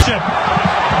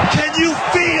celebration. Can you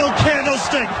feel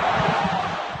Candlestick?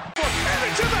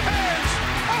 Into the hands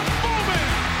of Bowman,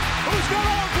 who's got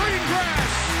all green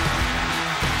grass.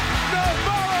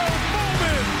 Navarro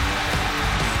Bowman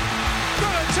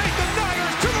gonna take the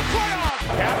Niners to the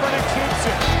playoffs. Kaepernick keeps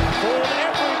it. Hold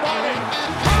everybody.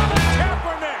 Colin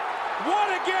Kaepernick. What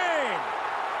a game.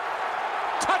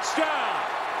 Touchdown.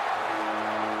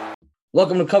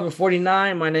 Welcome to Cover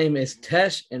 49. My name is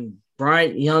Tesh, and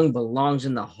Bryant Young belongs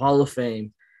in the Hall of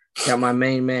Fame. Got my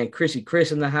main man, Chrissy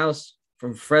Chris, in the house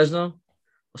from Fresno.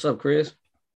 What's up, Chris?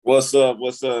 What's up?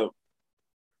 What's up?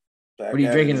 What are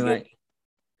you drinking tonight?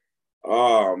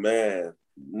 Oh, man.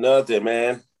 Nothing,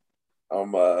 man.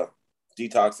 I'm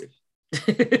detoxing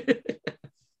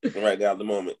right now at the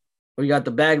moment. We got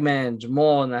the bag man,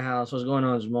 Jamal, in the house. What's going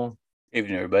on, Jamal?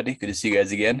 Evening, everybody. Good to see you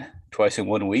guys again. Twice in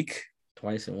 1 week.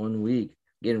 Twice in 1 week.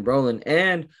 Getting rolling.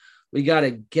 And we got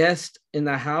a guest in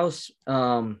the house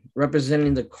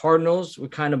representing the Cardinals. We're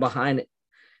kind of behind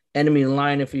enemy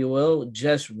line, if you will.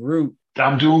 Jess Root.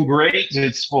 I'm doing great.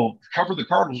 Cover the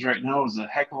Cardinals right now is a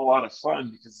heck of a lot of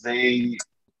fun because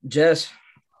Jess,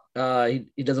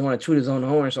 he doesn't want to toot his own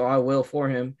horn, so I will for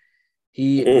him.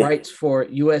 He writes for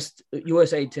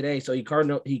USA Today, so he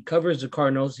covers the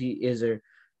Cardinals. He is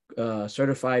a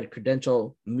certified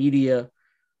credential media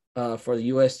for the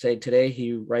USA Today.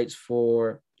 He writes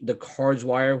for the Cards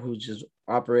Wire, which is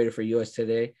operated for US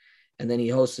Today. And then he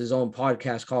hosts his own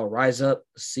podcast called Rise Up,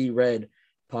 See Red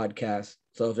podcast.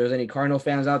 So if there's any Cardinal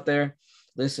fans out there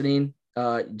listening,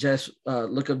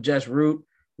 look up Jess Root,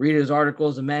 read his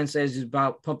articles. The man says he's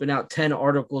about pumping out 10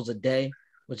 articles a day,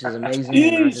 which is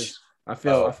amazing. I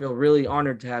feel really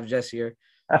honored to have Jess here.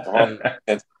 And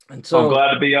so I'm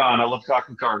glad to be on. I love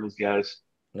talking Cardinals, guys.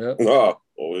 Yep. Oh,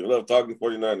 well, we love talking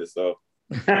 49ers, so.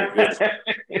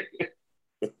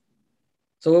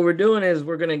 So what we're doing is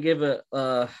we're going to give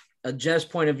a Jess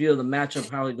point of view of the matchup,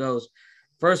 how it goes.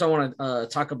 First, I want to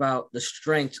talk about the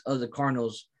strengths of the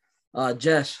Cardinals.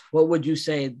 Jess, what would you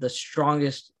say the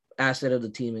strongest asset of the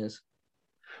team is?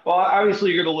 Well,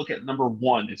 obviously, you're going to look at number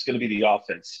one. It's going to be the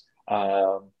offense,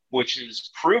 which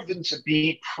is proven to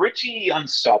be pretty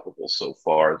unstoppable so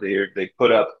far. They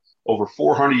put up over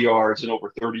 400 yards and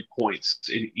over 30 points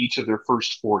in each of their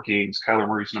first four games. Kyler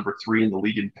Murray's number 3 in the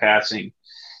league in passing.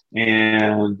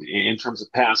 And in terms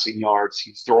of passing yards,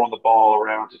 he's throwing the ball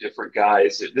around to different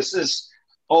guys.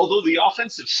 Although the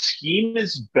offensive scheme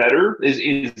is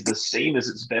the same as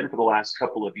it's been for the last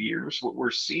couple of years, what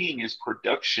we're seeing is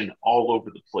production all over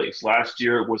the place. Last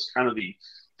year, it was kind of the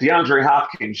DeAndre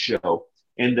Hopkins show,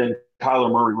 and then Kyler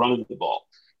Murray running the ball.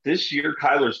 This year,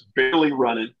 Kyler's barely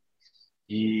running.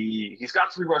 He's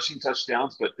got 3 rushing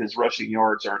touchdowns, but his rushing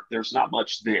yards there's not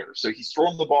much there. So he's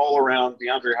throwing the ball around.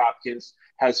 DeAndre Hopkins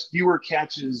has fewer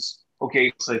catches.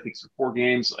 Okay, so I think for 4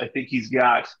 games. I think he's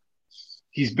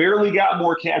barely got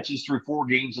more catches through 4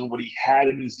 games than what he had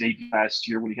in his debut last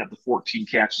year when he had the 14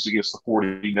 catches against the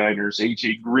 49ers.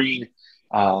 AJ Green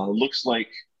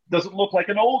doesn't look like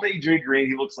an old AJ Green.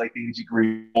 He looks like the AJ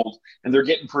Green old. And they're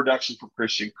getting production from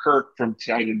Christian Kirk, from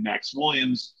tight end Max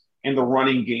Williams. And the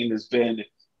running game has been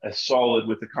solid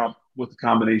with the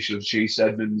combination of Chase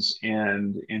Edmonds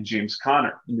and James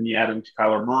Conner. And then you add him to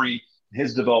Kyler Murray,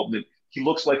 his development. He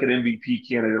looks like an MVP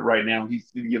candidate right now. If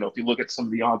you look at some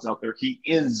of the odds out there, he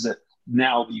is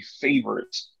now the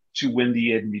favorite to win the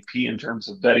MVP in terms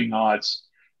of betting odds.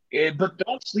 But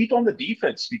don't sleep on the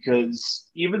defense, because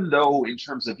even though in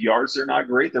terms of yards they're not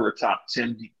great, they're a top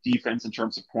 10 defense in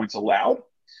terms of points allowed.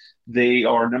 They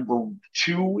are number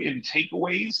 2 in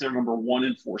takeaways. They're number 1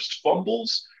 in forced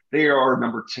fumbles. They are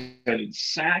number 10 in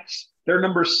sacks. They're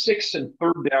number 6 in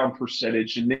third down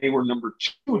percentage, and they were number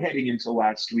 2 heading into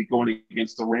last week going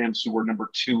against the Rams, who were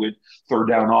number 2 in third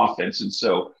down offense. And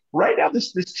so right now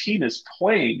this team is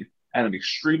playing at an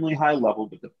extremely high level,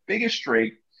 but the biggest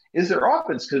strength is their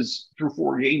offense, because through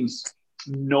 4 games,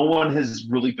 no one has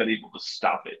really been able to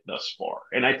stop it thus far.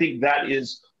 And I think that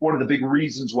is one of the big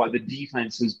reasons why the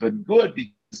defense has been good,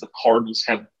 because the Cardinals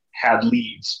have had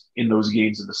leads in those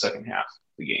games in the second half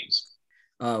of the games.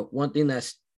 One thing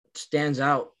that stands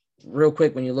out real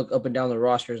quick when you look up and down the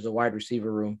roster is the wide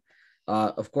receiver room.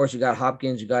 Of course, you got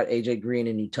Hopkins, you got AJ Green,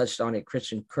 and you touched on it.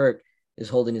 Christian Kirk is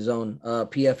holding his own.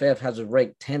 PFF has a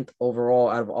ranked 10th overall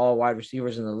out of all wide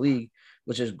receivers in the league,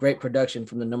 which is great production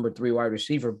from the number 3 wide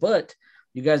receiver. But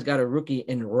you guys got a rookie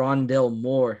in Rondell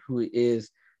Moore, who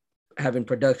is having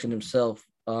production himself.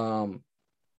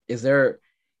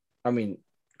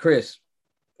 Chris,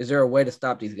 is there a way to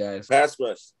stop these guys? Pass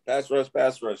rush.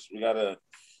 We got to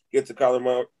get to Kyler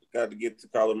Murray. Got to get to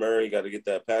Kyler Murray. Got to get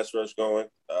that pass rush going.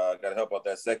 Got to help out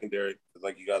that secondary.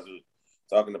 Like you guys were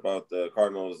talking about the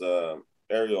Cardinals'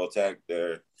 aerial attack.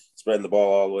 They're spreading the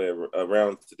ball all the way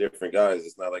around to different guys.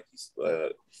 It's not like he's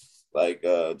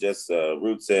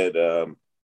Root said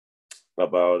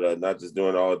about not just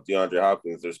doing all DeAndre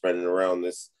Hopkins. They're spreading around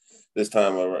this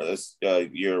time around this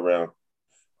year around.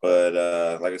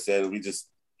 But like I said, we just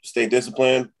stay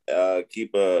disciplined,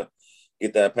 get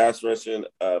that pass rush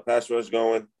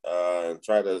going, and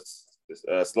try to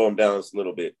slow them down just a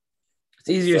little bit. It's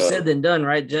easier said than done,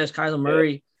 right? Just Kyler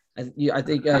Murray. Yeah. I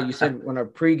think you said on our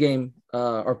pregame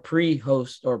or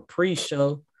pre-host or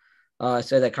pre-show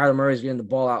said that Kyler Murray is getting the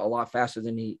ball out a lot faster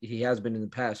than he has been in the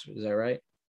past. Is that right?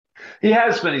 He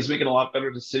has been. He's making a lot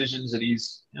better decisions, and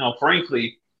he's,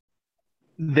 frankly,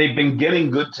 they've been getting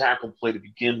good tackle play to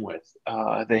begin with.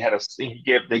 They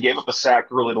gave up a sack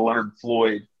early to Leonard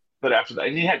Floyd, but after that,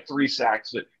 and he had 3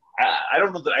 sacks. But I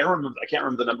can't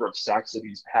remember the number of sacks that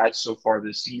he's had so far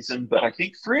this season. But I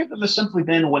think 3 of them has simply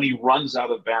been when he runs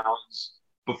out of bounds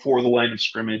before the line of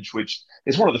scrimmage, which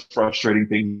is one of the frustrating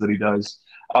things that he does.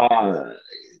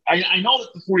 I know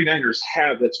that the 49ers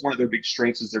that's one of their big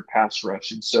strengths is their pass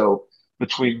rush. And so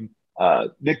between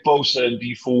Nick Bosa and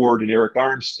Dee Ford and Eric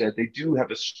Armstead, they do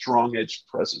have a strong edge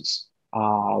presence,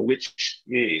 which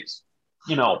is,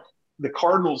 the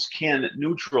Cardinals can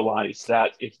neutralize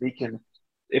that if they can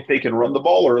run the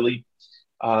ball early.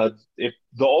 Also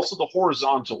the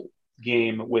horizontal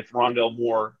game with Rondale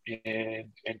Moore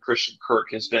and Christian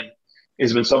Kirk has been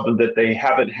something that they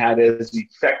haven't had as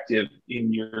effective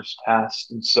in years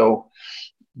past. And so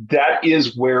that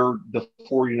is where the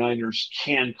 49ers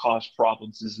can cause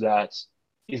problems, is that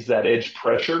edge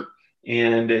pressure.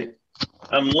 And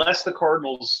unless the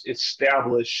Cardinals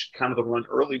establish kind of the run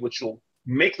early, which will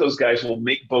make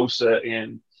Bosa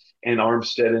and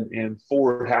Armstead and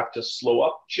Ford have to slow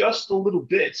up just a little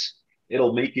bit,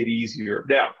 it'll make it easier.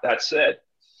 Now, that said,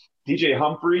 DJ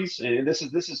Humphries, and this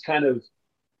is kind of,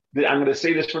 I'm going to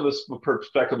say this from the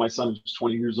perspective of my son, who's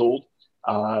 20 years old.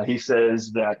 He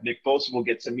says that Nick Bosa will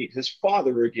get to meet his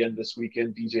father again this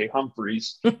weekend, DJ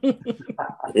Humphries. As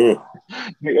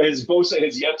Bosa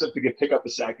has yet to pick up a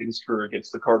sack in his career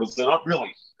against the Cardinals. And not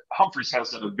really, Humphries has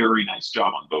done a very nice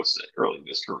job on Bosa early in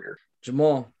his career.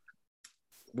 Jamal,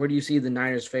 where do you see the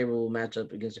Niners' favorable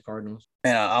matchup against the Cardinals?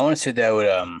 Man, I want to say that would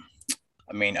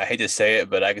I hate to say it,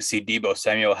 but I can see Deebo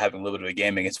Samuel having a little bit of a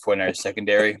game against 49ers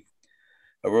secondary.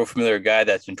 A real familiar guy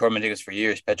that's been tormenting us for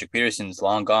years, Patrick Peterson's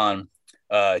long gone.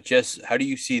 Jess, how do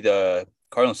you see the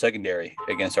Cardinals secondary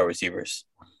against our receivers?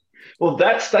 Well,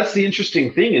 that's the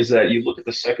interesting thing, is that you look at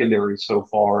the secondary so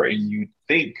far and you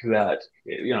think that,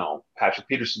 Patrick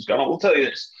Peterson's gone. We'll tell you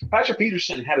this. Patrick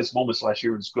Peterson had his moments last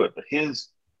year. It was good, but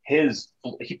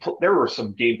there were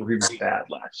some games where he was bad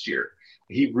last year.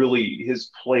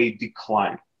 His play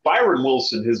declined. Byron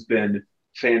Wilson has been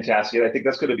fantastic. I think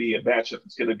that's going to be a matchup.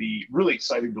 It's going to be really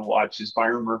exciting to watch, is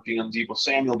Byron Murphy on Deebo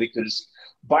Samuel, because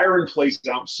Byron plays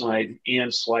outside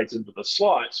and slides into the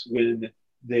slots when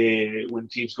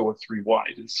teams go with 3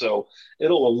 wide. And so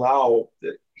it'll allow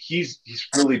that he's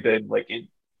really been I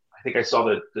think I saw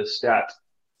the stat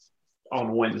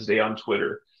on Wednesday on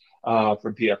Twitter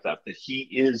from PFF that he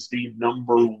is the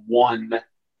number 1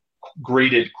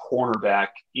 graded cornerback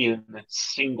in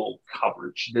single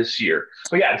coverage this year.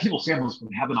 But yeah, Deebo Samuel's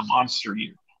been having a monster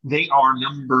year. They are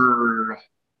number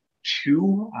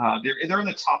 2. They're in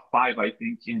the top 5, I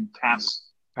think, in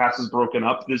passes broken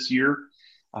up this year.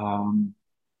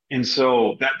 And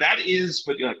so that is,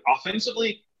 but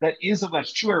offensively, that's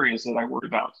 2 areas that I worry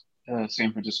about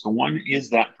San Francisco. One is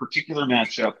that particular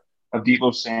matchup of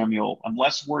Deebo Samuel. I'm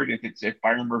less worried if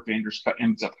Byron Murphy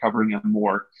ends up covering him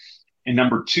more. And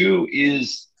number 2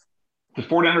 is the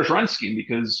 49ers run scheme,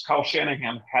 because Kyle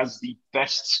Shanahan has the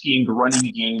best schemed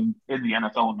running game in the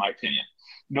NFL, in my opinion.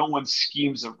 No one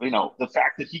schemes, the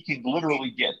fact that he can literally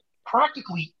get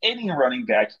practically any running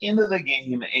back into the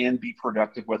game and be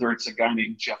productive, whether it's a guy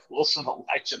named Jeff Wilson,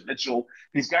 Elijah Mitchell,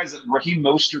 these guys that Raheem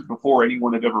Mostert, before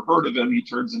anyone had ever heard of him, he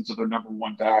turns into their number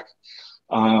 1 back.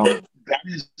 That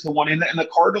is the one. And the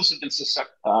Cardinals have been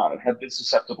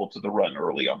susceptible to the run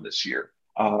early on this year.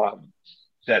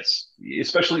 That's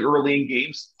especially early in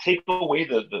games. Take away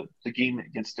the game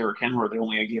against Derrick Henry, where they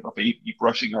only gave up 8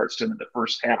 rushing yards to him in the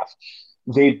first half.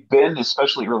 They've been,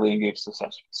 especially early in games,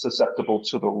 susceptible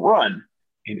to the run.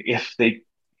 And if they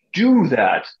do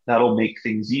that, that'll make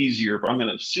things easier. But I'm going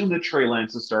to assume that Trey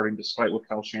Lance is starting, despite what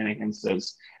Kyle Shanahan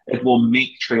says. It will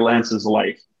make Trey Lance's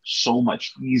life so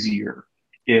much easier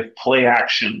if play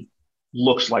action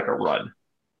looks like a run.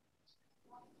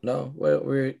 No,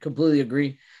 we completely agree.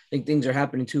 I think things are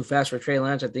happening too fast for Trey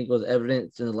Lance. I think it was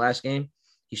evident in the last game.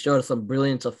 He showed some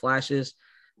brilliance of flashes,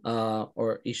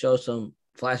 or he showed some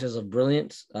flashes of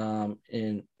brilliance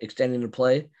in extending the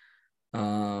play.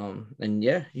 And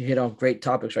yeah, you hit on great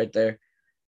topics right there.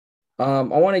 I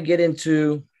want to get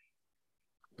into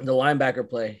the linebacker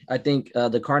play. I think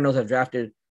the Cardinals have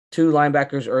drafted 2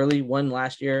 linebackers early, one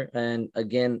last year, and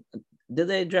again, did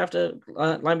they draft a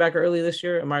linebacker early this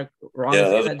year? Am I wrong? Yeah,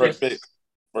 that was the first pick.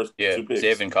 First Yeah, 2 picks.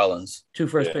 Zaven Collins. 2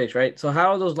 first picks, right? So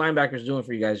how are those linebackers doing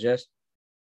for you guys, Jess?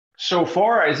 So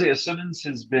far, Isaiah Simmons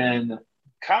has been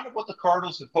kind of what the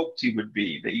Cardinals had hoped he would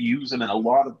be. They use him in a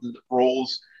lot of the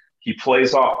roles. He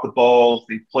plays off the ball.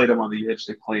 They played him on the edge.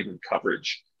 They played him in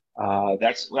coverage.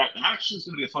 That actually is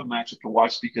going to be a fun matchup to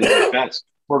watch because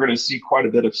we're going to see quite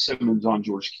a bit of Simmons on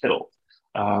George Kittle.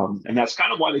 And that's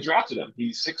kind of why they drafted him.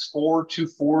 He's 6'4",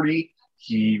 240.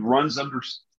 He ran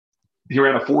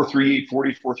a 4.38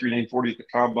 40, 4.39 40 at the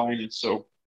combine. And so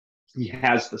he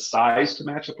has the size to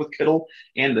match up with Kittle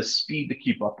and the speed to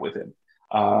keep up with him.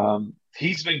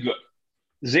 He's been good.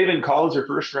 Zaven Collins, their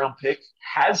first-round pick,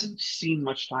 hasn't seen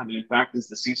much time. And in fact, as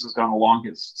the season's gone along,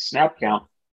 his snap count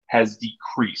has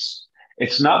decreased.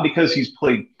 It's not because he's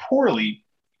played poorly,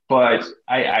 but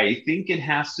I think it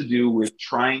has to do with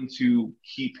trying to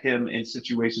keep him in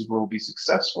situations where he'll be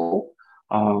successful.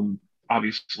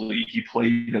 Obviously, he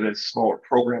played at a smaller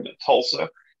program at Tulsa.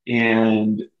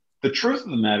 And the truth of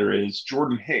the matter is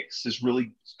Jordan Hicks has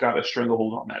really got a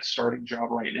stranglehold on that starting job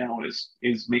right now and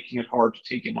is making it hard to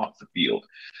take him off the field.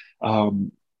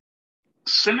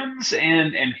 Simmons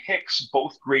and Hicks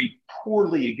both grade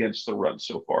poorly against the run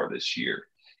so far this year.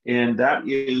 And that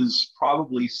is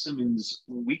probably Simmons'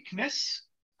 weakness.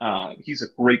 He's a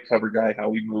great cover guy,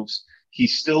 how he moves. He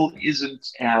still isn't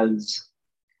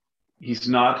he's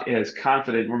not as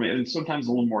confident, and sometimes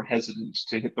a little more hesitant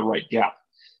to hit the right gap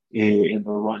in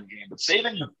the run game. But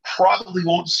Zaven, you probably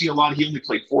won't see a lot. He only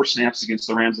played 4 snaps against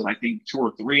the Rams, and I think 2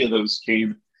 or 3 of those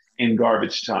came in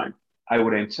garbage time. I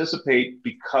would anticipate,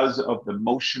 because of the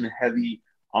motion-heavy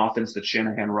offense that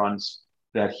Shanahan runs,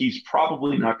 that he's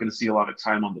probably not going to see a lot of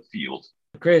time on the field.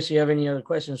 Chris, you have any other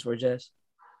questions for Jess?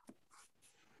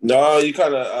 No, you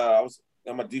kind of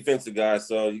I'm a defensive guy,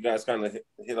 so you guys kind of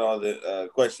hit all the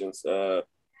questions. For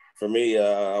me,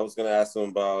 I was going to ask them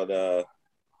about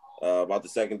the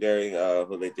secondary,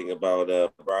 what they think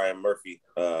about Brian Murphy.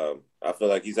 I feel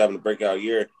like he's having a breakout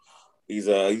year. He's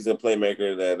a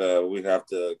playmaker that we have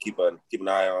to keep an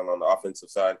eye on the offensive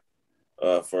side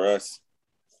for us,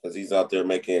 because he's out there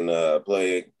making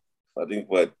play. I think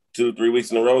 2-3 weeks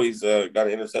in a row he's got an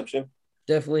interception.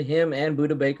 Definitely him and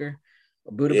Budda Baker.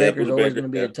 Budda Baker is always going to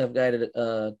be a tough guy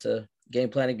to game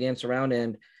plan against around.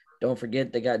 And don't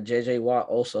forget they got J.J. Watt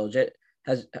also.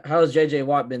 How has J.J.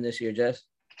 Watt been this year, Jess?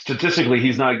 Statistically,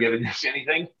 he's not giving us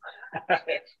anything.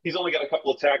 He's only got a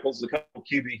couple of tackles, a couple of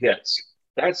QB hits.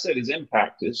 That said, his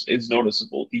impact is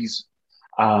noticeable. He's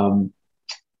at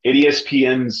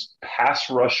ESPN's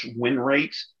pass rush win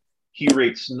rate. He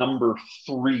rates number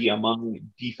 3 among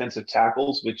defensive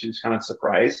tackles, which is kind of a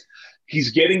surprise.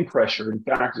 He's getting pressure. In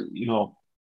fact,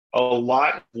 a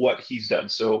lot of what he's done.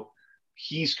 So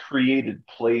he's created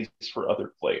plays for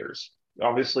other players.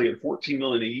 Obviously, at $14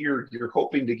 million a year, you're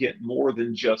hoping to get more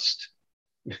than just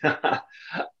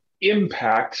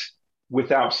impact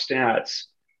without stats.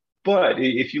 But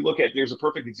if you look at, there's a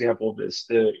perfect example of this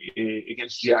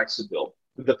against Jacksonville.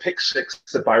 The pick 6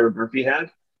 that Byron Murphy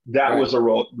had, that was a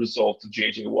result of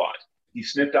J.J. Watt. He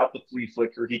sniffed out the flea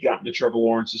flicker. He got into Trevor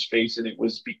Lawrence's face, and it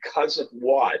was because of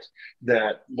Watt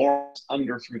that Lawrence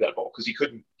underthrew that ball because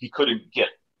he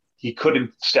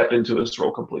couldn't step into his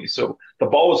throw completely. So the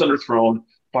ball was underthrown.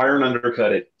 Byron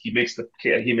undercut it. He makes the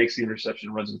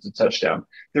interception, runs into the touchdown.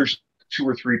 There's 2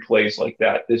 or 3 plays like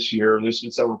that this year. There's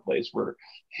been several plays where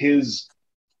his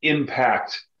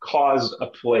impact caused a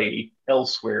play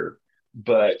elsewhere,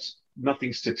 but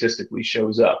nothing statistically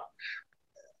shows up.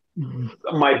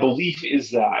 My belief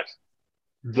is that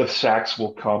the sacks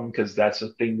will come because that's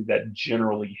a thing that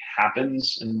generally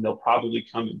happens, and they'll probably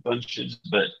come in bunches.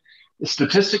 But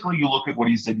statistically, you look at what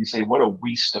he's done, you say, what a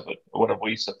waste of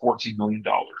 $14 million.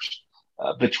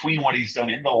 Between what he's done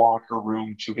in the locker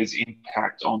room to his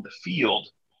impact on the field,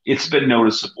 it's been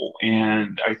noticeable.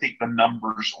 And I think the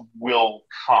numbers will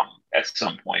come at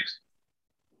some point.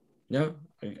 No,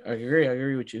 I agree. I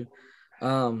agree with you.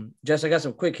 Jess, I got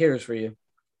some quick hitters for you.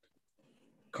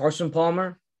 Carson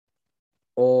Palmer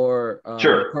or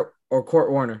Sure. or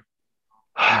Kurt Warner?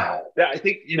 I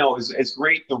think, as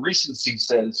great, the recency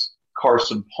says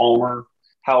Carson Palmer.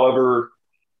 However,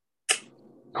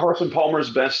 Carson Palmer's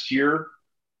best year,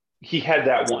 he had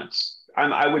that once.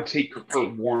 I would take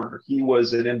Kurt Warner. He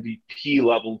was an MVP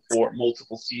level for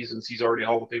multiple seasons. He's already a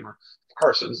Hall of Famer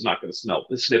Carson is not going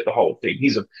to sniff the whole thing.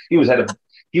 He was an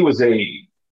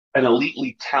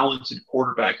elitely talented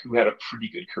quarterback who had a pretty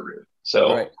good career.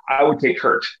 So Right. I would take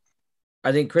Hurt.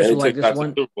 I think Chris And will he like took this us to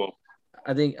one. Super Bowl.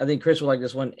 I think Chris will like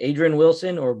this one. Adrian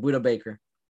Wilson or Buda Baker.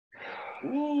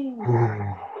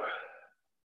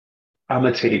 I'm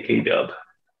gonna take A-Dub.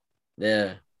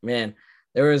 Yeah, man.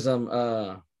 There was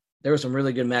some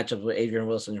really good matchups with Adrian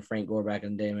Wilson and Frank Gore back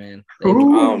in the day, man.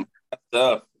 That's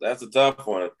tough. That's a tough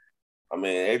one. I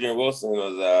mean, Adrian Wilson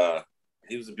was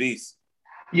he was a beast.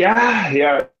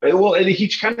 Yeah. Well, and he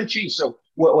kind of changed. So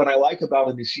what I like about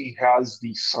him is he has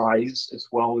the size as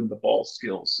well and the ball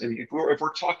skills. And if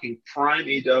we're talking prime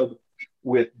A-Dub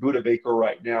with Buda Baker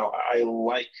right now, I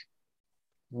like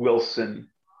Wilson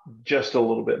just a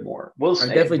little bit more. I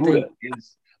definitely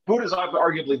Buda's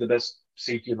arguably the best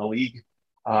safety in the league.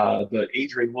 But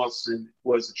Adrian Wilson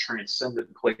was a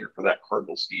transcendent player for that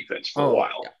Cardinals defense for a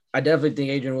while. I definitely think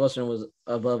Adrian Wilson was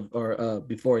above or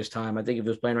before his time. I think if he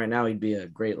was playing right now, he'd be a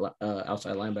great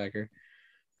outside linebacker.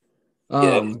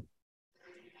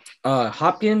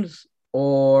 Hopkins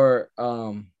or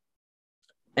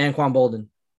Anquan Bolden.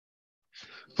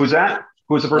 Who's that?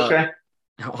 Who was the first guy?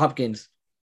 Hopkins.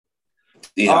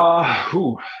 Yeah.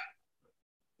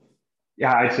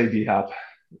 Yeah, I'd say D-Hop.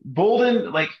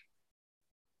 Bolden, like,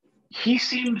 he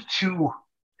seemed to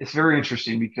 – it's very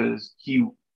interesting because he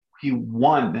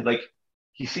won. Like,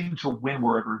 he seemed to win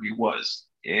wherever he was.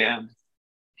 And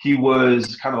he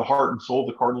was kind of the heart and soul of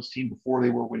the Cardinals team before they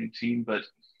were a winning team. But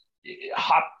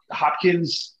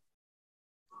Hopkins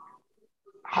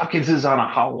is on a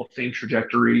Hall of Fame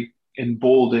trajectory, and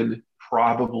Bolden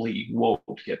probably won't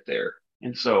get there.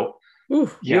 And so – you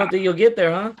don't think you'll get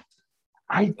there, huh?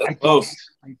 I don't.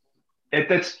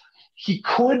 He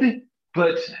could,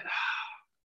 but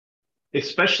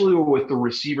especially with the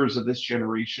receivers of this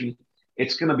generation,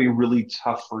 it's going to be really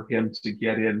tough for him to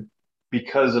get in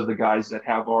because of the guys that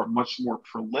are much more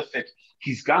prolific.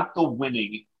 He's got the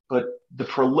winning, but the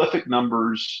prolific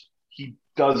numbers he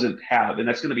doesn't have, and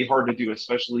that's going to be hard to do,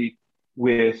 especially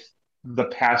with the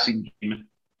passing game,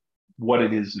 what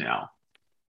it is now.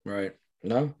 Right.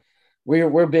 No.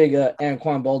 We're big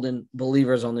Anquan Bolden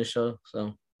believers on this show.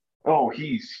 So,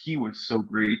 he was so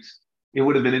great. It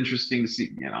would have been interesting to see,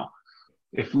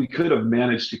 if we could have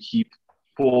managed to keep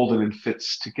Bolden and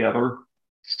Fitz together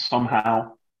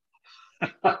somehow,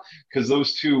 because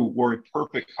those two were a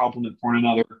perfect complement for one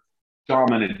another,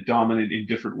 dominant in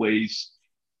different ways.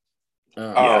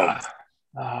 I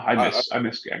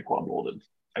miss Anquan Bolden.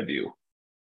 I do.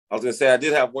 I was gonna say I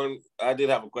did have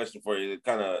a question for you that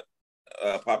kind of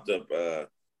popped up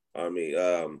on me.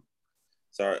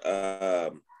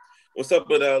 What's up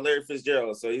with Larry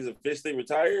Fitzgerald? So he's officially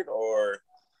retired, or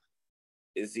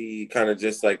is he kind of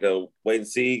just like a wait and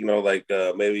see? Like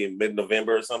maybe in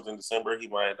mid-November or something, December, he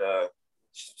might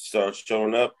start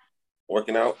showing up,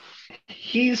 working out.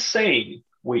 He's saying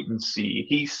wait and see.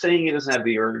 He's saying he doesn't have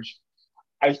the urge.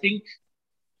 I think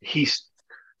he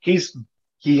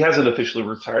hasn't officially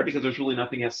retired because there's really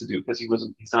nothing he has to do because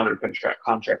he's not under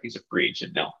contract. He's a free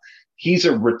agent now. He's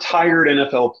a retired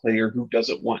NFL player who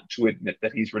doesn't want to admit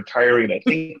that he's retiring. And I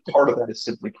think part of that is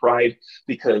simply pride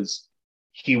because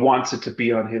he wants it to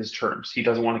be on his terms. He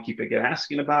doesn't want to keep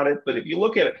asking about it. But if you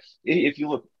look at it,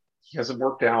 he hasn't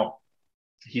worked out.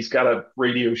 He's got a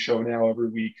radio show now every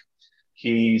week.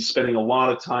 He's spending a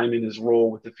lot of time in his role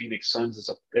with the Phoenix Suns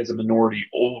as a minority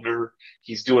owner.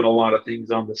 He's doing a lot of things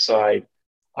on the side.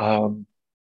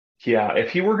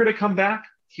 If he were going to come back,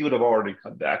 he would have already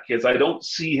come back because I don't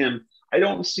see him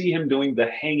doing the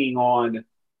hanging on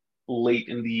late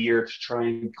in the year to try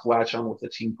and latch on with the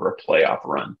team for a playoff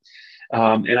run.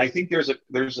 And I think there's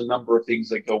a number of things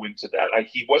that go into that.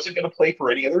 He wasn't going to play for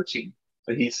any other team,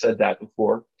 but he said that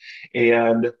before.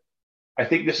 And I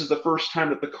think this is the first time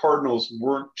that the Cardinals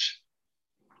weren't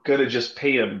going to just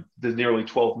pay him the nearly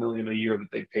 $12 million a year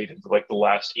that they paid him for like the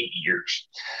last 8 years.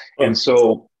 And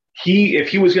so if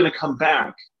he was going to come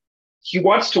back, he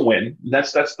wants to win.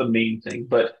 That's the main thing,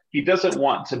 but he doesn't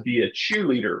want to be a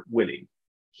cheerleader winning.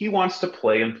 He wants to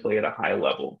play at a high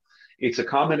level. It's a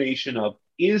combination of,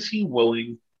 is he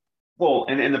willing? Well,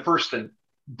 and the first thing,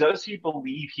 does he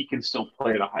believe he can still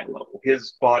play at a high level?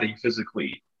 His body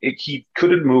physically, he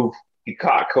couldn't move. He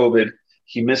caught COVID.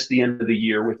 He missed the end of the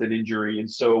year with an injury. And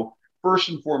so first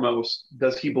and foremost,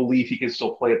 does he believe he can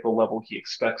still play at the level he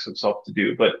expects himself to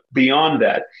do? But beyond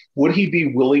that, would he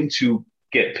be willing to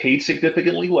get paid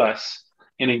significantly less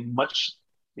in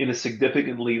a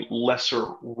significantly lesser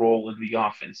role in the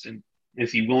offense? And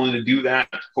is he willing to do that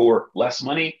for less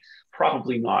money?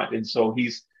 Probably not. And so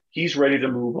he's ready to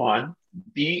move on.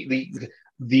 The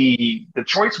the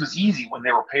choice was easy when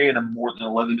they were paying him more than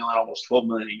 11 million, almost 12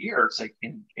 million a year. It's like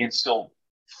and still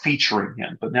featuring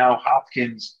him. But now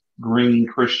Hopkins, Green,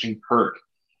 Christian Kirk,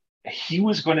 he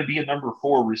was going to be a number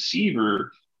 4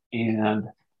 receiver. And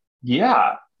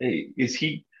yeah, is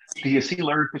he? Do you see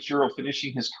Larry Fitzgerald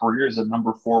finishing his career as a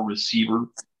number 4 receiver?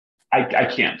 I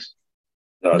can't.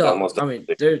 No, I mean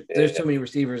there's too many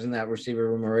receivers in that receiver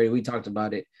room already. We talked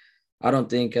about it. I don't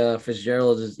think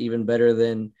Fitzgerald is even better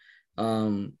than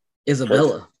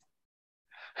Isabella.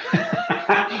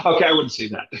 Okay, I wouldn't say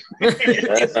that.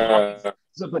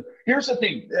 But here's the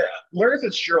thing: Larry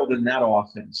Fitzgerald in that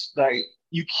offense, like,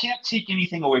 you can't take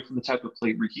anything away from the type of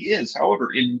player he is.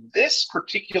 However, in this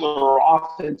particular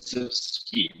offensive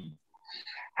scheme,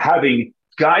 having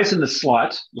guys in the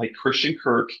slot like Christian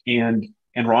Kirk and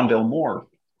Rondell Moore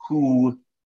who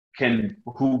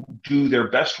do their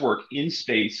best work in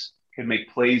space, can make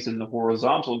plays in the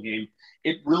horizontal game,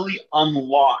 it really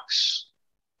unlocks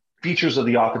features of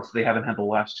the offense they haven't had the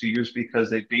last 2 years, because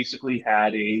they basically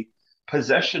had a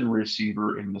possession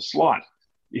receiver in the slot.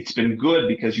 It's been good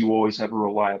because you always have a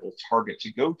reliable target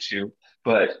to go to,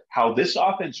 but how this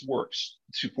offense works,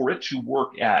 for it to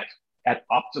work at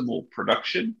optimal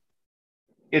production,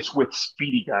 it's with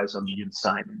speedy guys on the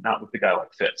inside and not with the guy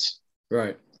like Fitz.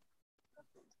 Right.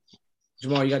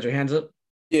 Jamal, you got your hands up?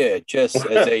 Yeah, just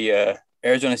as a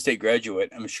Arizona State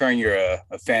graduate, I'm sure you're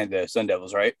a fan of the Sun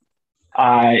Devils, right?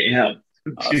 I am.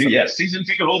 Awesome. Yeah, season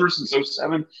ticket holder since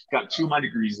 2007. Got 2 of my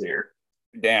degrees there.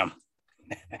 Damn.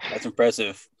 That's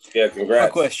impressive. Yeah,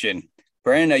 congrats. Quick question.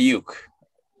 Brandon Ayuk.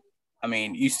 I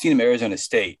mean, you've seen him at Arizona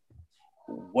State.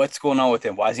 What's going on with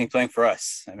him? Why isn't he playing for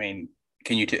us? I mean,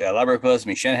 can you elaborate with us? I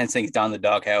mean, Shanahan saying he's down in the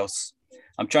doghouse.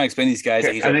 I'm trying to explain to these guys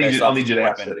that he's our best I'll need you to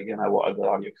offensive ask weapon. that again. The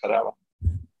audio cut out.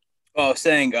 Well, I was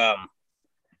saying,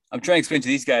 I'm trying to explain to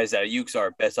these guys that Ayuk's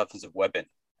our best offensive weapon.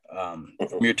 From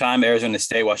your time at Arizona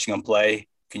State watching him play,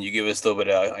 can you give us a little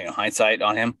bit of hindsight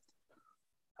on him?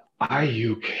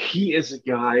 Ayuk, he is a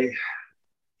guy,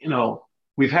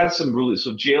 we've had some really,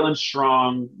 so Jalen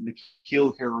Strong,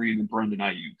 N'Keal Harry, and Brendan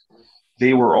Ayuk.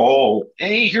 They were all,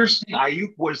 hey, here's the thing,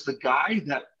 Ayuk was the guy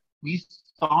that we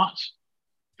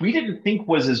didn't think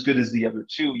was as good as the other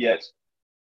two, yet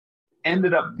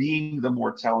ended up being the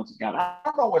more talented guy. I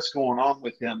don't know what's going on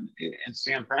with him in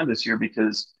San Fran this year,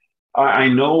 because I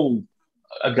know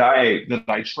a guy that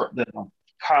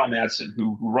Kyle Madsen,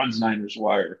 who runs Niners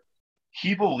Wire.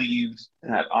 He believed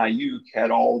that Ayuk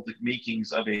had all the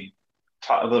makings of the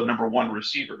number 1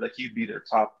 receiver, that he'd be their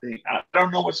top thing. I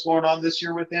don't know what's going on this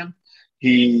year with him.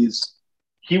 He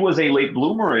was a late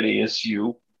bloomer at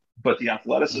ASU, but the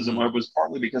athleticism was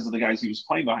partly because of the guys he was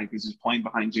playing behind, because he was playing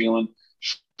behind Jalen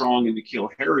Strong and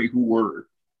N'Keal Harry, who were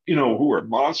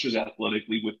monsters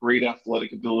athletically, with great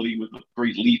athletic ability, with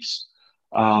great leaps.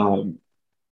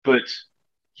 But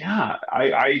yeah,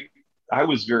 I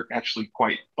was actually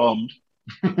quite bummed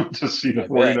to see the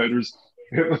 49ers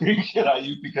get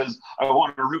Ayuk, because I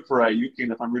want to root for Ayuk,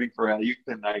 and if I'm rooting for Ayuk,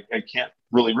 then I can't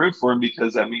really root for him,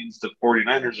 because that means the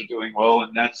 49ers are doing well,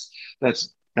 and that's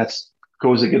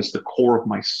goes against the core of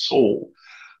my soul.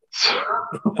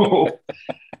 So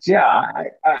yeah,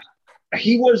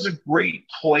 he was a great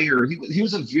player. He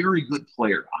was a very good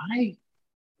player. I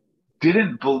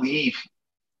didn't believe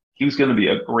he was going to be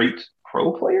a great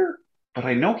pro player, but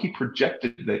I know he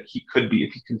projected that he could be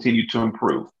if he continued to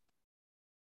improve.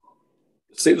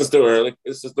 Season's still early.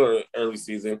 It's just still early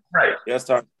season. Right. Yeah, it's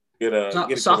time to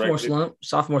get sophomore slump.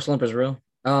 Sophomore slump is real.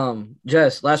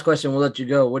 Jess, last question. We'll let you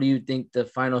go. What do you think the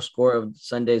final score of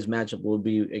Sunday's matchup will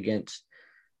be against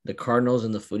the Cardinals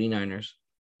and the 49ers?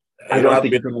 I don't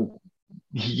think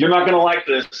you're not going to like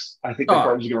this. I think the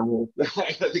Cardinals are going to roll.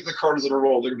 I think the Cardinals are going to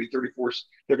roll. They're going to be 34.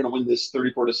 They're going to win this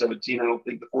 34-17. I don't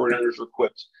think the 49ers are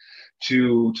equipped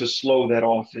to slow that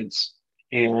offense.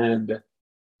 And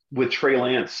with Trey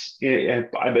Lance,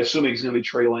 I'm assuming it's going to be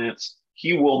Trey Lance,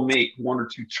 he will make 1 or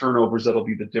 2 turnovers. That'll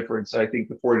be the difference. I think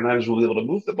the 49ers will be able to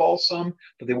move the ball some,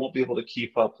 but they won't be able to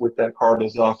keep up with that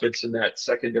Cardinals offense, and that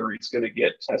secondary is going to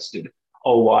get tested a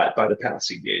lot by the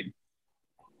passing game.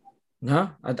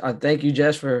 No, I thank you,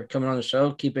 Jess, for coming on the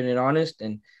show, keeping it honest,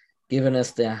 and giving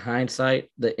us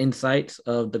the insights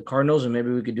of the Cardinals, and maybe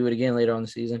we could do it again later on the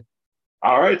season.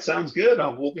 All right, sounds good.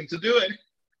 I'm hoping to do it.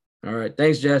 All right,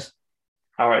 thanks, Jess.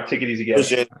 All right, take it easy, guys.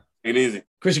 Appreciate it. Take it easy.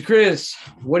 Chris,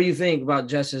 what do you think about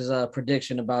Jess's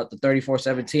prediction about the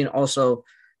 34-17? Also,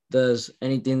 does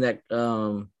anything that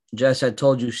Jess had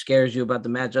told you scares you about the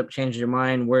matchup change your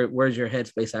mind? Where's your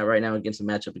headspace at right now against the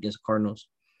matchup against the Cardinals?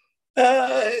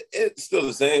 It's still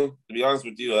the same, to be honest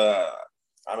with you.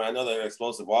 I know they're an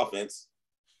explosive offense.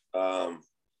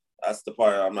 That's the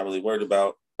part I'm not really worried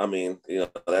about. I mean,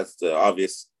 that's the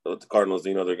obvious. With the Cardinals,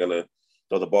 they're going to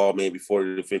throw the ball maybe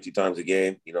 40 to 50 times a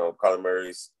game. Kyler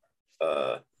Murray's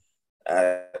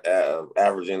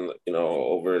averaging,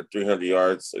 over 300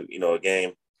 yards, a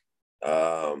game.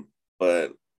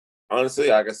 But honestly,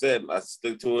 like I said, I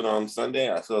stick to it on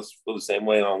Sunday. I feel the same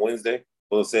way on Wednesday,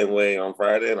 feel the same way on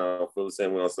Friday, and I feel the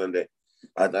same way on Sunday.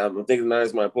 I think the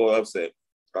Niners might pull upset.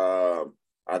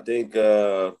 I think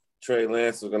Trey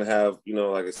Lance is going to have,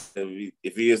 like I said,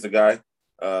 if he is the guy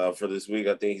for this week,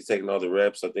 I think he's taking all the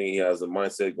reps. I think he has a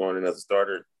mindset going in as a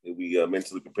starter. He'll be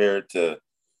mentally prepared to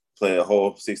play a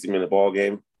whole 60-minute ball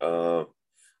game. I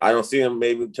don't see him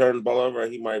maybe turn the ball over.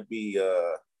 He might be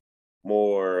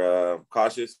more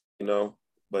cautious,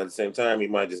 but at the same time, he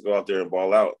might just go out there and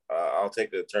ball out. I'll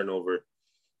take a turnover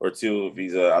or two if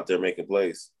he's out there making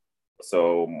plays.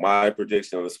 So my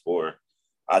prediction on the score,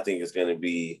 I think it's going to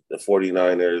be the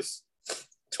 49ers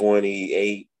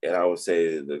 28, and I would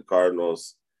say the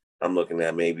Cardinals, I'm looking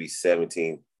at maybe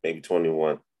 17, maybe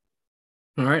 21.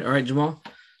 All right, Jamal.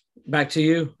 Back to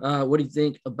you. What do you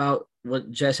think about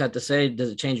what Jess had to say? Does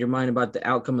it change your mind about the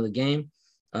outcome of the game?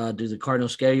 Do the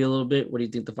Cardinals scare you a little bit? What do you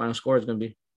think the final score is going to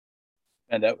be?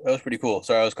 And that was pretty cool.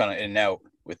 Sorry, I was kind of in and out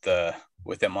with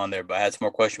them on there, but I had some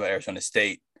more questions about Arizona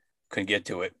State. Couldn't get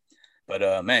to it.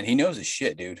 But, man, he knows his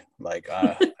shit, dude. Like,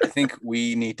 I think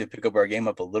we need to pick up our game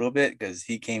up a little bit because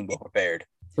he came well prepared.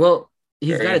 Well,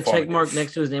 he's got a check mark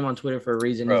next to his name on Twitter for a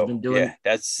reason. Bro, he's been doing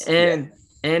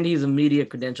and he's a media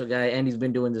credential guy, and he's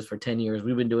been doing this for 10 years.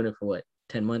 We've been doing it for what,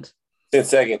 10 months? 10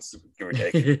 seconds. Give or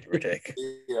take.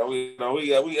 We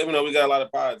got a lot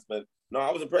of pods, but no,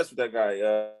 I was impressed with that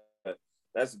guy.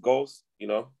 That's Ghost,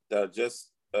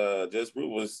 Just Root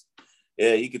was,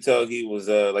 you could tell he was,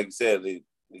 like you said, he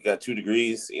got 2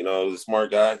 degrees, he's a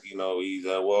smart guy, he's, he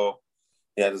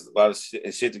had a lot of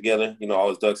shit together, all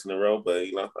his ducks in a row, but,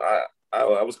 I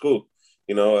was cool,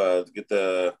 to get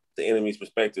the enemy's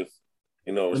perspective,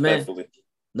 respectfully.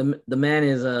 The man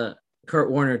is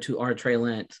Kurt Warner to our Trey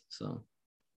Lance, so.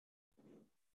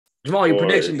 Jamal, your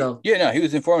prediction, though. Yeah, no, he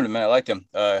was informative, man. I liked him.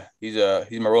 He's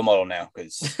my role model now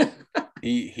because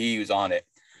he was on it.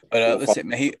 But listen,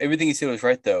 man, everything he said was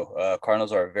right, though.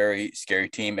 Cardinals are a very scary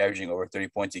team, averaging over 30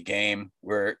 points a game.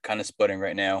 We're kind of sputtering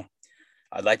right now.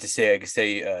 I'd like to say,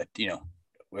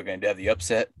 we're going to have the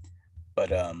upset.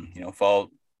 But,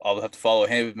 I'll have to follow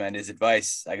him and his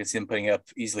advice. I can see him putting up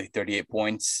easily 38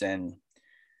 points. And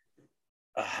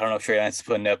I don't know if Trey Lance is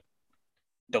putting up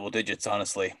double digits,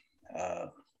 honestly.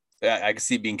 I can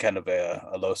see it being kind of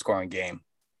a low-scoring game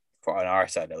on our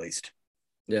side, at least.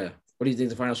 Yeah. What do you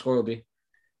think the final score will be?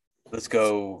 Let's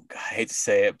go. I hate to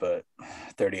say it, but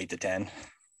 38-10.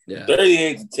 Yeah.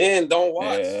 38-10. Don't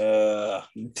watch.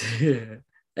 Yeah.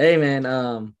 Hey,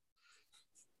 man.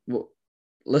 Well,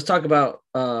 let's talk about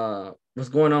what's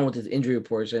going on with his injury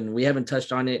reports, and we haven't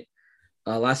touched on it.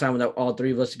 Last time when all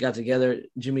three of us got together,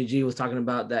 Jimmy G was talking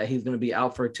about that he's going to be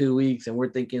out for 2 weeks, and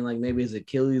we're thinking like maybe his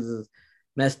Achilles is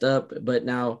messed up. But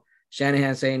now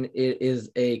Shanahan saying it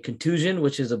is a contusion,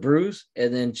 which is a bruise,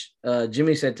 and then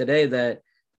Jimmy said today that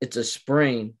it's a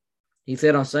sprain. He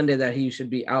said on Sunday that he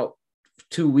should be out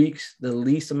 2 weeks, the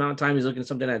least amount of time. He's looking at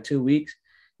something at 2 weeks,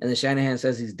 and then Shanahan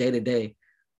says he's day-to-day.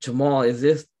 Jamal, is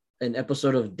this an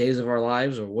episode of Days of Our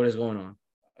Lives, or what is going on?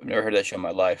 I've never heard that show in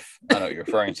my life. I know what you're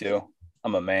referring to.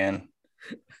 I'm a man.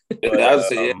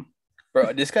 But,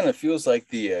 bro, this kind of feels like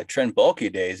the Trent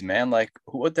Baalke days, man. Like,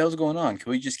 what the hell's going on?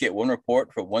 Can we just get one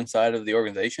report for one side of the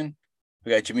organization?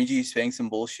 We got Jimmy G saying some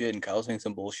bullshit and Kyle saying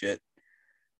some bullshit.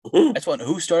 That's one.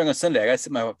 Who's starting on Sunday? I got to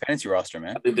set my fantasy roster,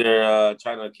 man. I think they're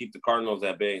trying to keep the Cardinals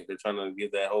at bay. They're trying to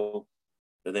give that hope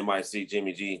that they might see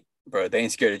Jimmy G. Bro, they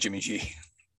ain't scared of Jimmy G.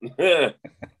 True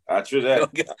that.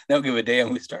 They don't give a damn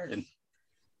who started.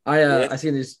 I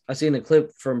seen a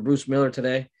clip from Bruce Miller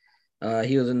today.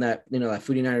 He was in that that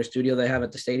 49ers studio they have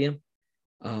at the stadium.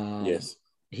 Yes.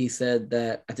 He said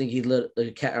that I think he let a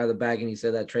cat out of the bag, and he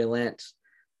said that Trey Lance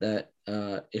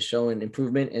is showing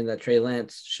improvement, and that Trey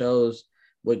Lance shows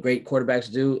what great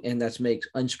quarterbacks do, and that's makes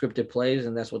unscripted plays,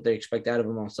 and that's what they expect out of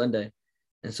him on Sunday.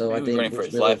 And so he was running for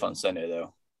his life on Sunday,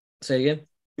 though. Say again?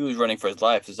 He was running for his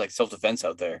life. It's like self-defense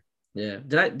out there. Yeah.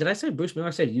 Did I say Bruce Miller?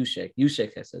 I said Yushek.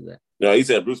 Yushek has said that. No, he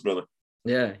said Bruce Miller.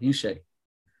 Yeah, Yushek.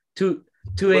 2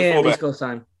 a.m. East Coast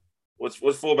time. What's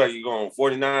fullback you going?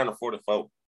 49 or 44?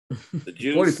 The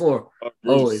Juice? 44.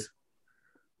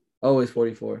 Always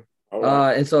 44.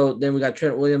 Right. And so then we got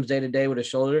Trent Williams day-to-day with a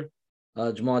shoulder.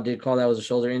 Jamal did call that was a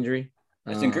shoulder injury.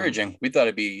 That's encouraging. We thought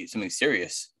it'd be something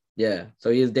serious. Yeah. So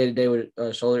he is day-to-day with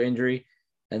a shoulder injury.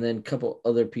 And then a couple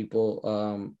other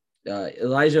people.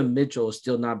 Elijah Mitchell is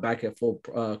still not back at full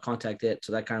contact yet.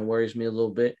 So that kind of worries me a little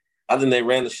bit. I think they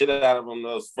ran the shit out of him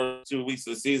those first 2 weeks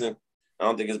of the season. I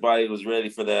don't think his body was ready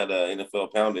for that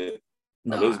NFL pounding.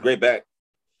 No, It was great back.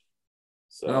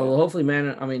 So well, hopefully,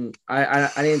 man. I mean, I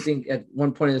didn't think at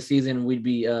one point in the season we'd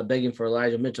be begging for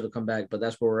Elijah Mitchell to come back, but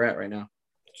that's where we're at right now.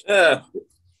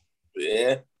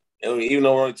 yeah. And even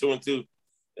though we're only 2-2,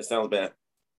 it sounds bad.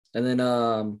 And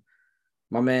then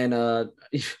my man,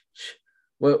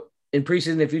 well, in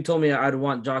preseason, if you told me I'd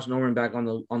want Josh Norman back on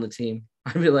the team,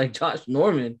 I'd be like, Josh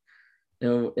Norman,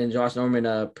 and Josh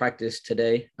Norman practiced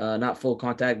today, not full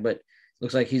contact, but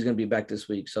looks like he's going to be back this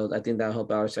week. So I think that'll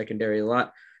help our secondary a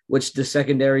lot, which the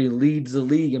secondary leads the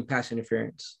league in pass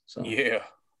interference. So yeah,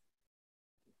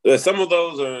 some of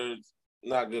those are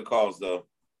not good calls though.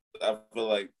 I feel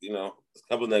like a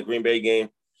couple in that Green Bay game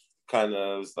kind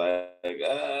of was like,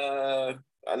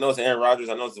 I know it's Aaron Rodgers,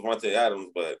 I know it's Devontae Adams,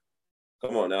 but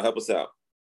come on now, help us out.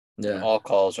 Yeah, all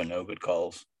calls are no good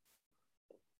calls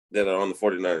that are on the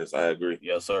 49ers. I agree.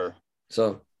 Yes, sir.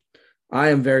 So I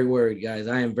am very worried, guys.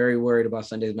 I am very worried about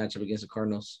Sunday's matchup against the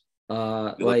Cardinals.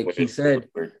 Like he said,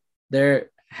 there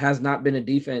has not been a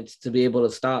defense to be able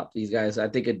to stop these guys. I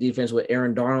think a defense with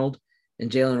Aaron Donald and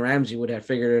Jalen Ramsey would have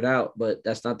figured it out, but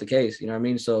that's not the case. You know what I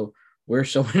mean? So we're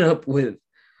showing up with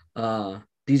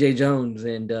DJ Jones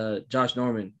and Josh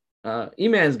Norman.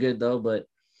 E-Man's good though, but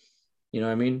you know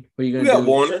what I mean? What are you gonna do?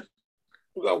 Warner.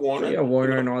 We got Warner. We got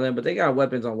Warner and all that, but they got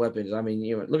weapons on weapons. I mean,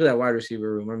 look at that wide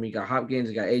receiver room. I mean, you got Hopkins,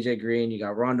 you got AJ Green, you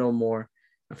got Rondale Moore.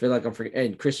 I feel like I'm forgetting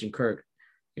and Christian Kirk.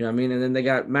 You know what I mean? And then they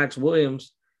got Max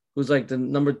Williams, who's like the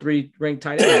number 3 ranked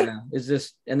tight end right now. It's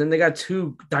just, and then they got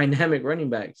 2 dynamic running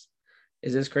backs.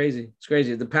 It's just crazy. It's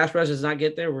crazy. If the pass rush does not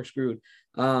get there, we're screwed.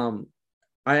 I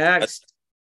asked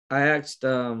Jess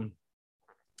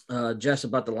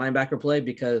about the linebacker play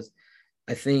because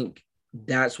I think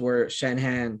that's where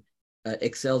Shanahan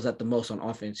excels at the most on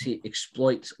offense. He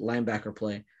exploits linebacker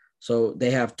play. So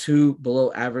they have 2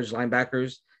 below average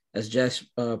linebackers, as Jess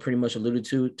pretty much alluded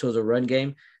to the run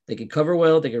game. They can cover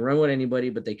well, they can run with anybody,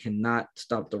 but they cannot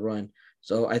stop the run.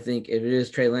 So I think if it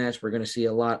is Trey Lance, we're going to see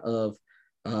a lot of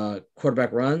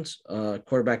quarterback runs,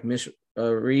 quarterback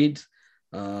misreads.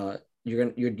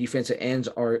 Your defensive ends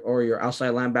or your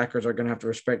outside linebackers are going to have to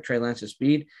respect Trey Lance's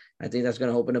speed. I think that's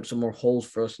going to open up some more holes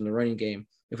for us in the running game.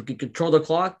 If we can control the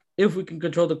clock, if we can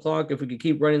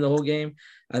keep running the whole game,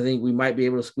 I think we might be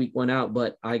able to squeak one out.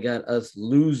 But I got us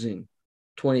losing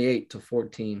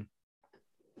 28-14.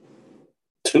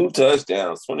 2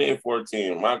 touchdowns,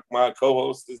 28-14. My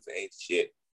co-hosts ain't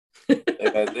shit.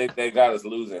 they got us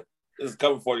losing. This is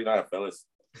cover 49, fellas.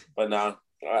 But nah,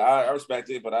 I respect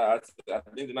it, but I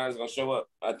think the Niners are going to show up.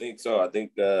 I think so. I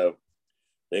think they're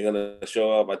going to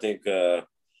show up. I think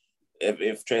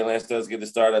if Trey Lance does get the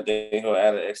start, I think he'll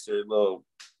add an extra little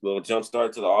jump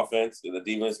start to the offense. And the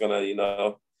defense is going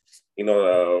to,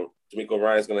 D'Amico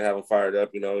Ryan's going to have him fired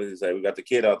up. He's like, we got the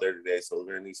kid out there today, so we're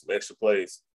going to need some extra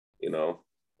plays.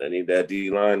 They need that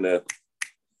D-line to,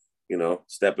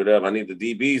 step it up. I need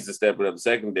the DBs to step it up, the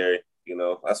secondary.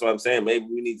 That's what I'm saying. Maybe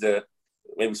we need to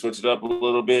switch it up a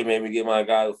little bit. Maybe get my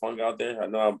guy Funk out there. I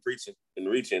know I'm preaching and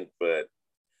reaching, but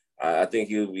I think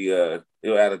he'll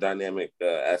add a dynamic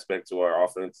aspect to our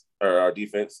offense or our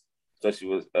defense, especially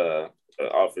with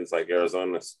offense like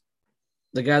Arizona's.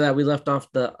 The guy that we left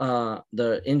off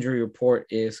the injury report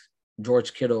is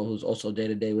George Kittle, who's also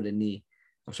day-to-day with a knee.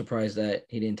 I'm surprised that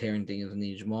he didn't tear anything in his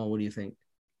knee. Jamal, what do you think?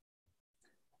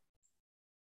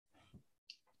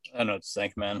 I don't know what to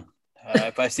think, man.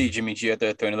 If I see Jimmy G out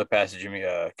there throw another pass to Jimmy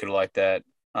Kittle like that,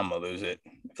 I'm going to lose it. I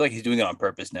feel like he's doing it on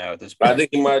purpose now at this point. I think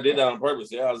he might have did that on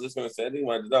purpose. Yeah, I was just going to say, I think he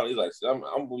might have done it. He's like, I'm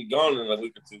going to be gone in a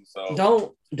week or 2.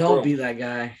 So Don't be that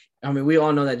guy. I mean, we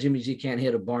all know that Jimmy G can't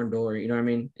hit a barn door. You know what I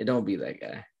mean? Don't be that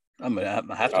guy. I'm going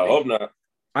to have to I hope not.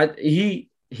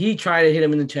 He tried to hit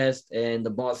him in the chest, and the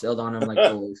ball sailed on him like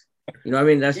always. You know what I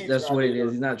mean? That's what it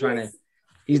is. He's not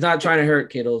trying to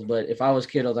hurt Kittles, but if I was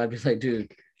Kittles, I'd be like,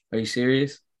 dude, are you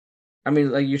serious? I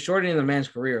mean, like, you're shortening the man's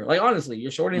career. Like, honestly,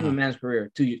 you're shortening the man's career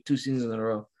 2 seasons in a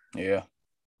row. Yeah.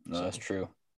 No, that's true.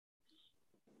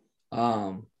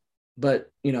 But,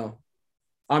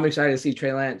 I'm excited to see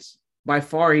Trey Lance. By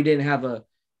far, he didn't have a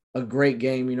great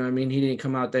game. You know what I mean? He didn't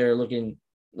come out there looking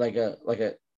like a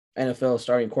NFL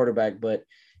starting quarterback, but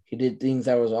he did things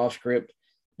that was off script,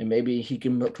 and maybe he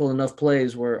can pull enough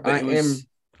plays where it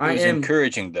was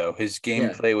encouraging, though. His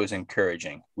gameplay was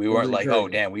encouraging. We weren't like, oh,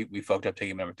 damn, we fucked up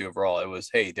taking number 2 overall. It was,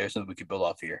 hey, there's something we could build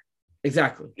off here.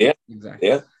 Exactly. Yeah. Exactly.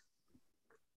 Yeah.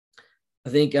 I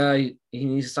think he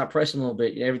needs to stop pressing a little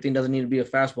bit. Everything doesn't need to be a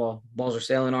fastball. Balls are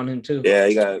sailing on him too. Yeah,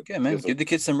 you got. Yeah, man. Give the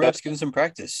kids some reps. Give him some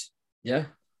practice. Yeah,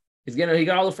 he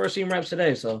got all the first team reps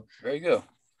today. So there you go.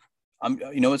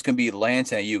 You know, it's going to be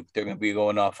Lance and Ayuk. They're going to be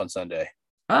going off on Sunday.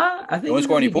 I think They won't it's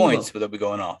score gonna any be Debo. points, but they'll be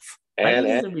going off. And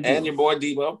think it's gonna be Debo. your boy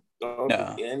Debo.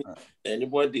 No. And your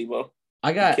boy Debo.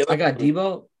 I got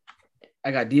Debo.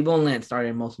 I got Debo and Lance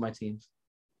starting most of my teams.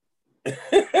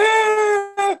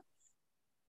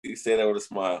 You say that with a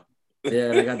smile.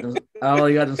 Yeah, I got them. Oh,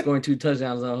 you got them scoring 2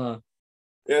 touchdowns, though, huh?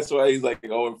 That's why he's like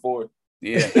 0-4.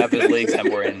 Yeah, half his leagues I'm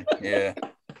in. Yeah.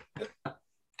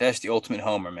 That's the ultimate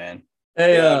homer, man.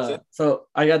 Hey, so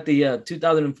I got the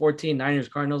 2014 Niners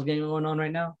Cardinals game going on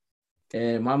right now,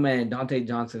 and my man Dante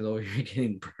Johnson's over here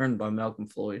getting burned by Malcolm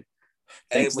Floyd.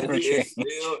 Hey, but he is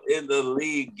still in the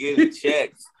league getting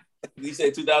checks. Did you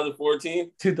say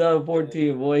 2014?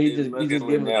 2014, boy, he just gave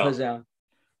him a touchdown.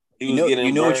 He was getting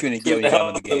you know what you're gonna get when you got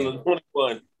in the game.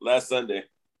 21 last Sunday.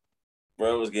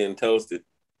 Bro was getting toasted.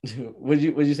 Would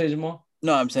you say, Jamal?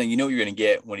 No, I'm saying you know what you're gonna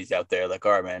get when he's out there. Like,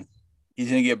 all right, man, he's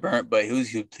gonna get burnt, but at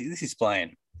least he's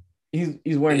playing.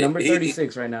 He's wearing number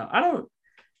 36 right now. I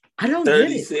don't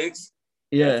 36?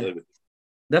 get it. Yeah.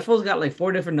 That fool's got like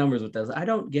 4 different numbers with us. I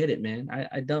don't get it, man.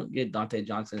 I don't get Dante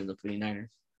Johnson in the 49ers.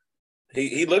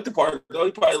 He looked the part, though.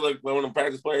 He probably looked like one of the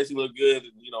practice players. He looked good,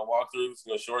 walkthroughs,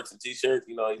 shorts and t-shirts.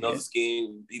 He knows the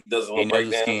scheme. He does a little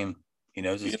breakdown. He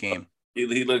knows the scheme.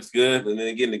 He looks good, and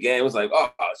then getting the game, it was like,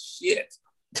 oh shit.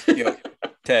 Yo,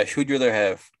 Tesh, who'd you rather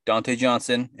have, Dante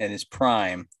Johnson in his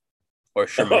prime, or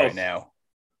Sherman right now?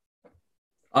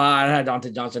 I had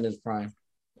Dante Johnson in his prime.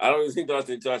 I don't even think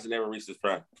Dante Johnson ever reached his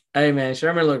prime. Hey man,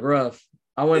 Sherman looked rough.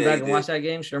 I went back and watched that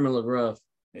game. Sherman looked rough.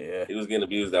 Yeah, he was getting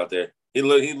abused out there. He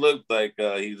looked like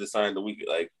he was assigned a week,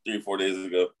 like 3 or 4 days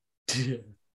ago.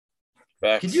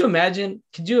 Could you imagine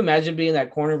being in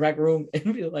that cornerback room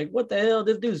and be like, what the hell?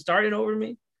 This dude's starting over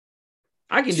me?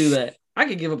 I can do that. I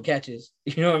can give up catches.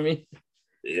 You know what I mean?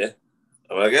 Yeah.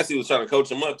 Well, I guess he was trying to coach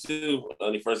him up too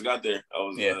when he first got there.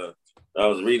 I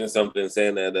was reading something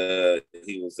saying that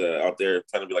he was out there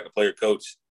trying to be like a player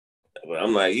coach. But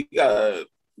I'm like, you gotta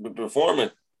be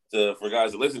performing for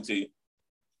guys to listen to you.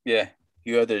 Yeah.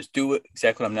 You others do it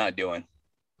exactly what I'm not doing.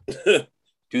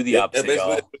 Do the opposite,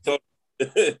 y'all.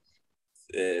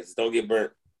 Just don't get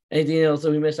burnt. Anything else that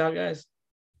we missed out, guys?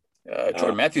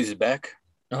 Jordan Matthews is back.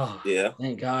 Oh, yeah.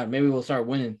 Thank God. Maybe we'll start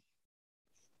winning.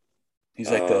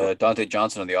 He's like the Dante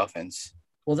Johnson of the offense.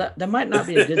 Well, that might not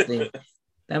be a good thing.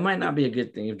 That might not be a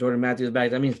good thing. If Jordan Matthews is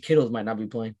back, that means Kittles might not be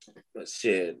playing. But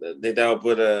shit, they down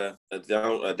put a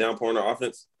downpour on the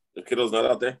offense. If Kittle's not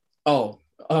out there. Oh,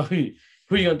 who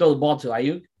are you gonna throw the ball to?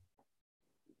 Ayuk?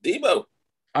 Debo.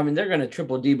 I mean, they're gonna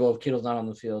triple Debo if Kittle's not on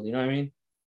the field. You know what I mean?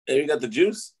 And you got the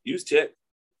juice check.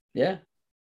 Yeah.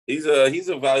 He's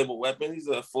a valuable weapon. He's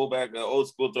a fullback, old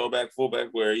school throwback fullback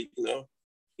where he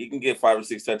can get 5 or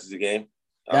 6 touches a game.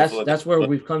 That's where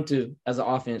we've come to as an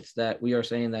offense, that we are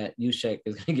saying that Juszczyk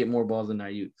is going to get more balls than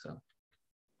Ayuk. So,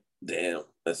 damn,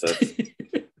 that sucks.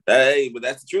 Hey, but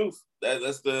that's the truth.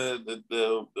 That's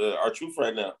the our truth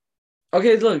right now.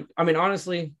 Okay, look, I mean,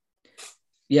 honestly,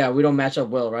 yeah, we don't match up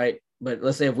well, right? But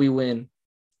let's say if we win,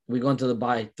 we go into the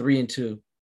bye 3-2.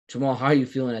 Jamal, how are you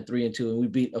feeling at 3-2? And we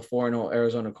beat a 4-0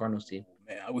 Arizona Cardinals team.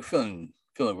 Man, we're feeling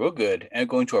real good. And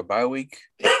going to our bye week,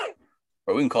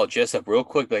 or we can call Jess up real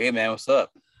quick. Like, hey man, what's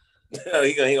up?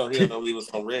 he gonna leave us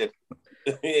on red.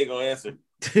 He ain't gonna answer.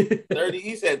 30.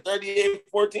 He said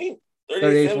 38-14.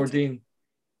 38-14.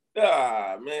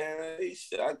 Ah man,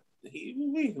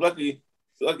 he lucky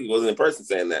he wasn't in person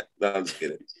saying that. No, I'm just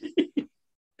kidding.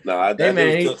 No, hey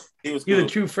man, he's a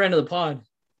true friend of the pod.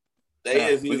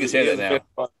 We can say that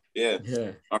now. Yeah.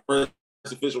 Our first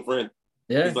official friend.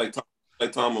 Yeah. He's like Tom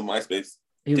on MySpace.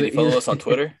 Did he follow us on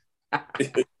Twitter?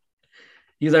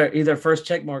 He's our first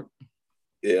check mark.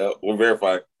 Yeah, we're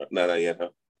verified. No, not yet, huh?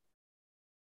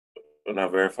 We're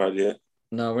not verified yet.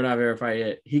 No, we're not verified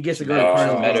yet. He gets to go to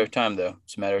Cardinals. It's a matter of time, though.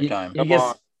 It's a matter of time.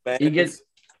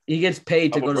 He gets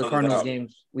paid to go to the Cardinals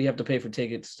games. We have to pay for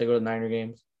tickets to go to the Niner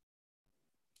games.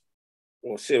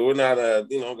 Well, shit, we're not,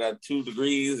 got 2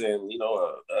 degrees and,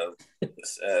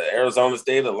 Arizona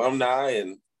State alumni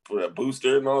and a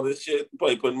booster and all this shit. We're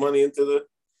probably putting money into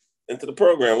the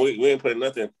program. We ain't putting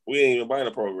nothing. We ain't even buying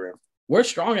a program. We're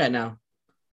strong at now.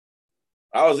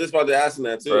 I was just about to ask him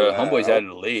that, too. Bro, homeboy's out of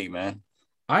the league, man.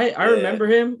 I remember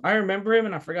him. I remember him,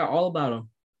 and I forgot all about him.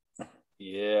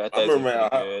 Yeah, I remember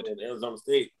in Arizona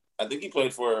State. I think he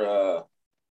played for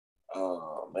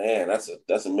oh man, that's a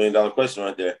 $1 million question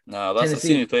right there. No, that's the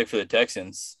team he played for the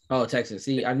Texans. Oh, Texans.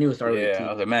 See, I knew it started with I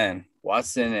was like, man,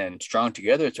 Watson and Strong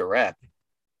together, it's a wrap.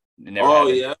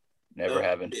 Never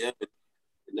happened. Yeah.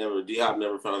 D-Hop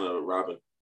never found a Robin.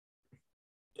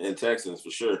 And Texans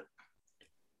for sure.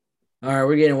 All right,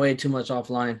 we're getting way too much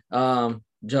offline.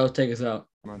 Joe, take us out.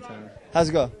 Montana. How's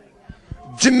it go?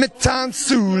 Jimmy Time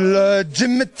Sula,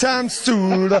 Jimmy Time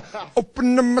Sula.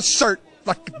 Open up my shirt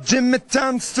like a Jimmy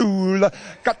Time Sula.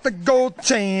 Got the gold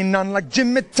chain on like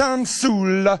Jimmy Time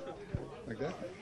Sula.